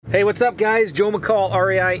Hey, what's up, guys? Joe McCall,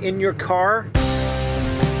 REI in your car.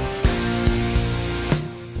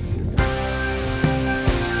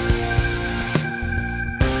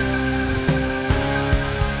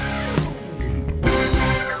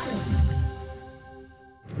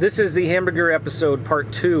 This is the hamburger episode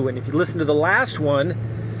part 2, and if you listen to the last one,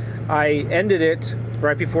 I ended it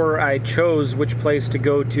right before I chose which place to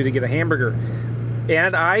go to get a hamburger.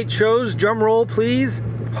 And I chose, drum roll please,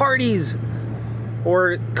 Hardee's.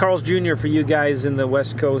 Or Carl's Jr. for you guys in the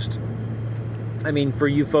West Coast. I mean, for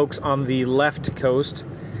you folks on the left coast.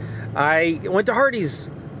 I went to Hardee's,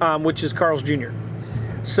 which is Carl's Jr.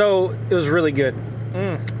 So it was really good.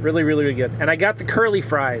 Really, really, really good. And I got the curly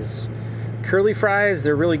fries. Curly fries,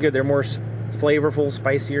 they're really good. They're more flavorful,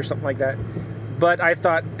 spicy or something like that. But I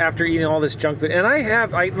thought after eating all this junk food, and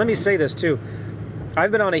let me say this too.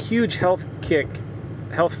 I've been on a huge health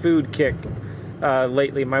food kick.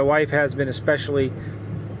 Lately. My wife has been especially,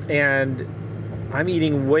 and I'm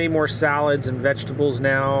eating way more salads and vegetables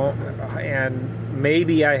now, and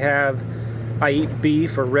maybe I eat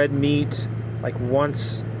beef or red meat like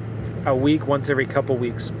once a week, once every couple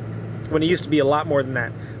weeks, when it used to be a lot more than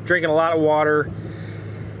that. Drinking a lot of water,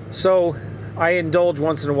 so I indulge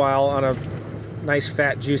once in a while on a nice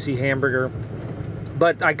fat juicy hamburger,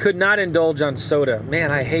 but I could not indulge on soda. Man,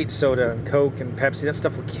 I hate soda and Coke and Pepsi. That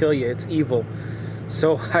stuff will kill you. It's evil.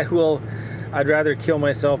 So I'd rather kill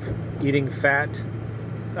myself eating fat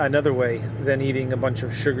another way than eating a bunch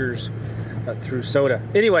of sugars through soda.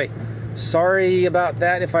 Anyway, sorry about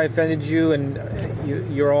that if I offended you and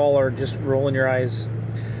you all are just rolling your eyes.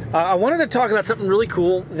 I wanted to talk about something really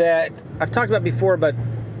cool that I've talked about before, but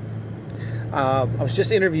I was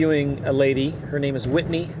just interviewing a lady. Her name is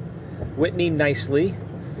Whitney Nicely,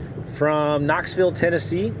 from Knoxville,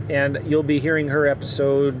 Tennessee, and you'll be hearing her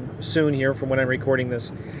episode soon here from when I'm recording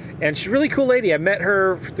this. And she's a really cool lady. I met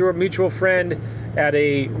her through a mutual friend at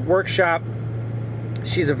a workshop.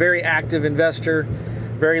 She's a very active investor,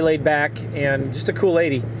 very laid back, and just a cool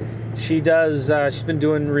lady. She's been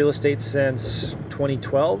doing real estate since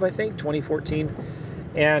 2012, I think, 2014.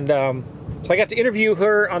 And so I got to interview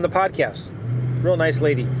her on the podcast. Real nice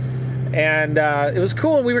lady. And it was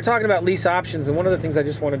cool, and we were talking about lease options, and one of the things I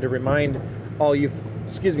just wanted to remind all you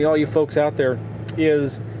folks out there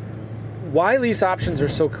is why lease options are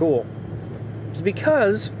so cool. It's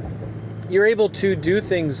because you're able to do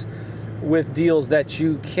things with deals that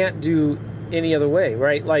you can't do any other way,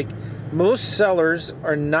 right? Like, most sellers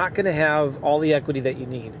are not going to have all the equity that you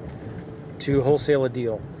need to wholesale a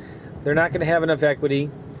deal. They're not going to have enough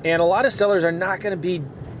equity, and a lot of sellers are not going to be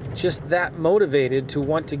just that motivated to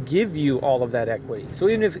want to give you all of that equity. So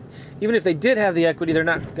even if they did have the equity, they're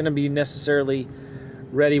not going to be necessarily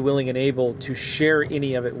ready, willing, and able to share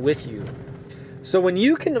any of it with you. So when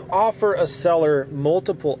you can offer a seller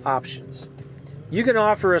multiple options, you can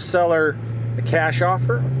offer a seller a cash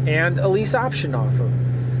offer and a lease option offer.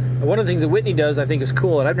 And one of the things that Whitney does I think is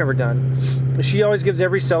cool that I've never done is she always gives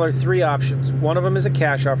every seller 3 options. One of them is a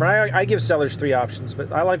cash offer. I give sellers 3 options,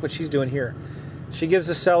 but I like what she's doing here. She gives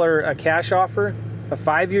the seller a cash offer, a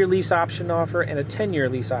 5-year lease option offer, and a 10-year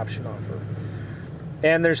lease option offer.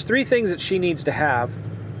 And there's 3 things that she needs to have,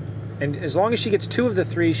 and as long as she gets 2 of the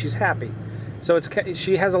 3, she's happy. So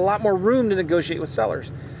she has a lot more room to negotiate with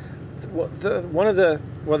sellers.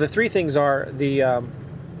 The 3 things are the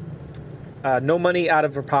no money out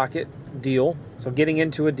of her pocket deal, so getting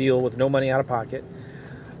into a deal with no money out of pocket.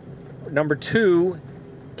 Number 2,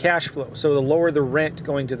 cash flow. So the lower the rent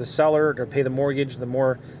going to the seller to pay the mortgage, the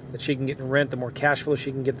more that she can get in rent, the more cash flow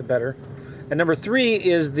she can get, the better. And number 3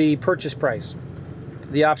 is the purchase price,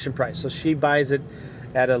 the option price. So she buys it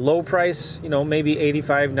at a low price, maybe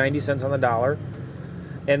 85, 90 cents on the dollar,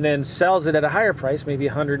 and then sells it at a higher price, maybe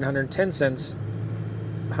 100, 110 cents,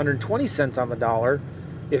 120 cents on the dollar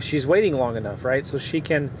if she's waiting long enough, right? So she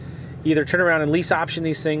can either turn around and lease option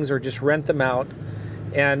these things or just rent them out.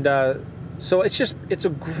 And so it's a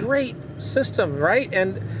great system, right?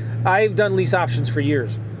 And I've done lease options for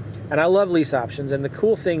years, and I love lease options. And the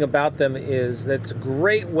cool thing about them is that it's a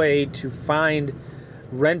great way to find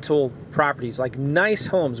rental properties, like nice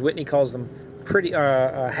homes. Whitney calls them pretty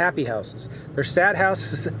happy houses. They're sad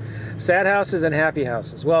houses and happy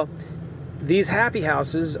houses. Well, these happy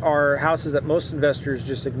houses are houses that most investors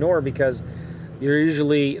just ignore because they're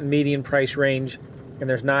usually median price range, and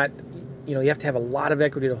there's not. You have to have a lot of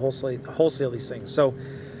equity to wholesale these things. So,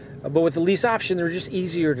 but with the lease option, they're just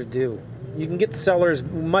easier to do. You can get the sellers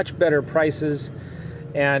much better prices,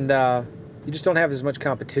 and you just don't have as much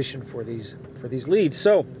competition for these leads.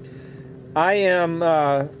 So, I'm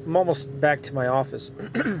almost back to my office.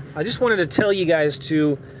 I just wanted to tell you guys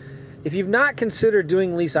to if you've not considered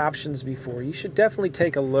doing lease options before, you should definitely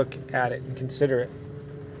take a look at it and consider it.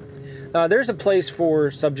 There's a place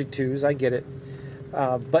for subject twos, I get it.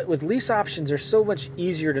 But with lease options, they're so much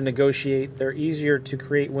easier to negotiate. They're easier to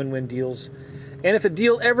create win-win deals. And if a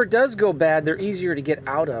deal ever does go bad, they're easier to get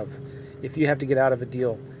out of if you have to get out of a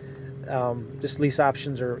deal. Just lease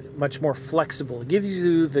options are much more flexible. It gives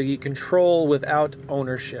you the control without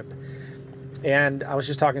ownership. And I was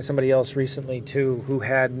just talking to somebody else recently, too, who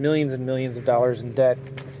had millions and millions of dollars in debt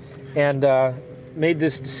and made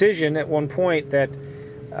this decision at one point that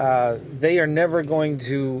they are never going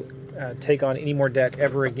to take on any more debt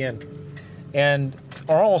ever again. And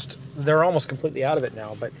they're almost completely out of it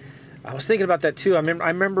now. But I was thinking about that too. I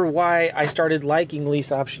remember why I started liking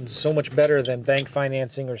lease options so much better than bank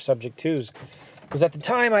financing or subject twos. Because at the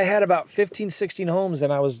time I had about 15, 16 homes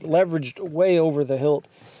and I was leveraged way over the hilt.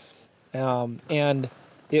 And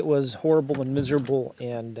it was horrible and miserable,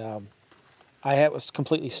 and I was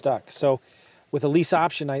completely stuck. So with a lease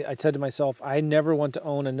option, I said to myself, I never want to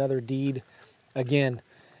own another deed again.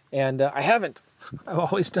 And I haven't. I've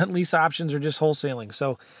always done lease options or just wholesaling.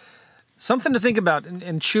 So something to think about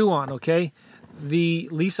and chew on, okay? The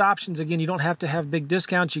lease options, again, you don't have to have big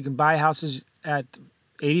discounts. You can buy houses at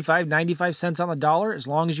 85, 95 cents on the dollar as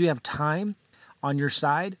long as you have time on your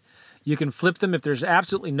side. You can flip them if there's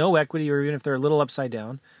absolutely no equity or even if they're a little upside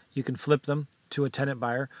down. You can flip them to a tenant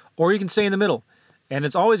buyer, or you can stay in the middle. And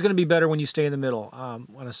it's always going to be better when you stay in the middle.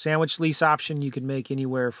 On a sandwich lease option, you can make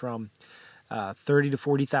anywhere from $30,000 to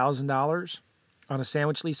 $40,000 on a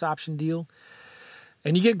sandwich lease option deal.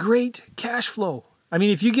 And you get great cash flow. I mean,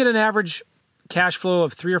 if you get an average cash flow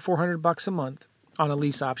of $300 or $400 a month on a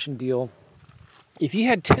lease option deal, if you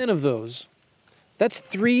had 10 of those, that's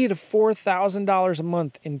 $3,000 to $4,000 a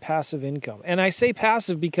month in passive income. And I say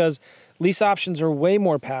passive because lease options are way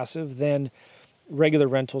more passive than regular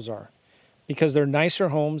rentals are, because they're nicer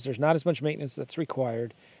homes. There's not as much maintenance that's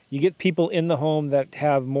required. You get people in the home that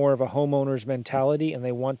have more of a homeowner's mentality and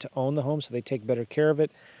they want to own the home, so they take better care of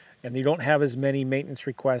it. And you don't have as many maintenance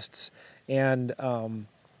requests and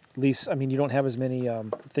you don't have as many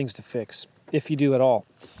things to fix, if you do at all.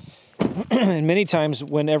 And many times,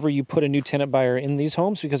 whenever you put a new tenant buyer in these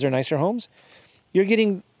homes, because they're nicer homes, you're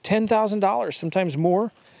getting $10,000, sometimes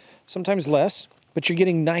more, sometimes less, but you're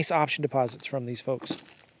getting nice option deposits from these folks.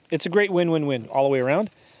 It's a great win-win-win all the way around.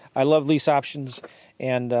 I love lease options.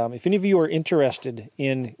 And if any of you are interested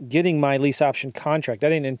in getting my lease option contract, I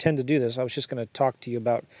didn't intend to do this. I was just going to talk to you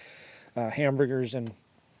about hamburgers and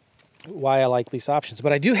why I like lease options.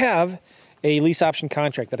 But I do have a lease option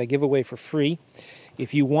contract that I give away for free.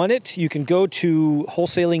 If you want it, you can go to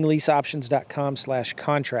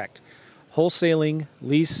wholesalingleaseoptions.com/contract.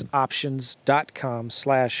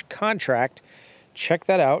 wholesalingleaseoptions.com/contract. Check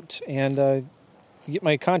that out and get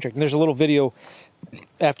my contract. And there's a little video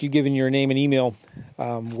after you've given your name and email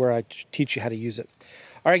where I teach you how to use it.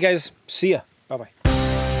 All right, guys. See ya. Bye-bye.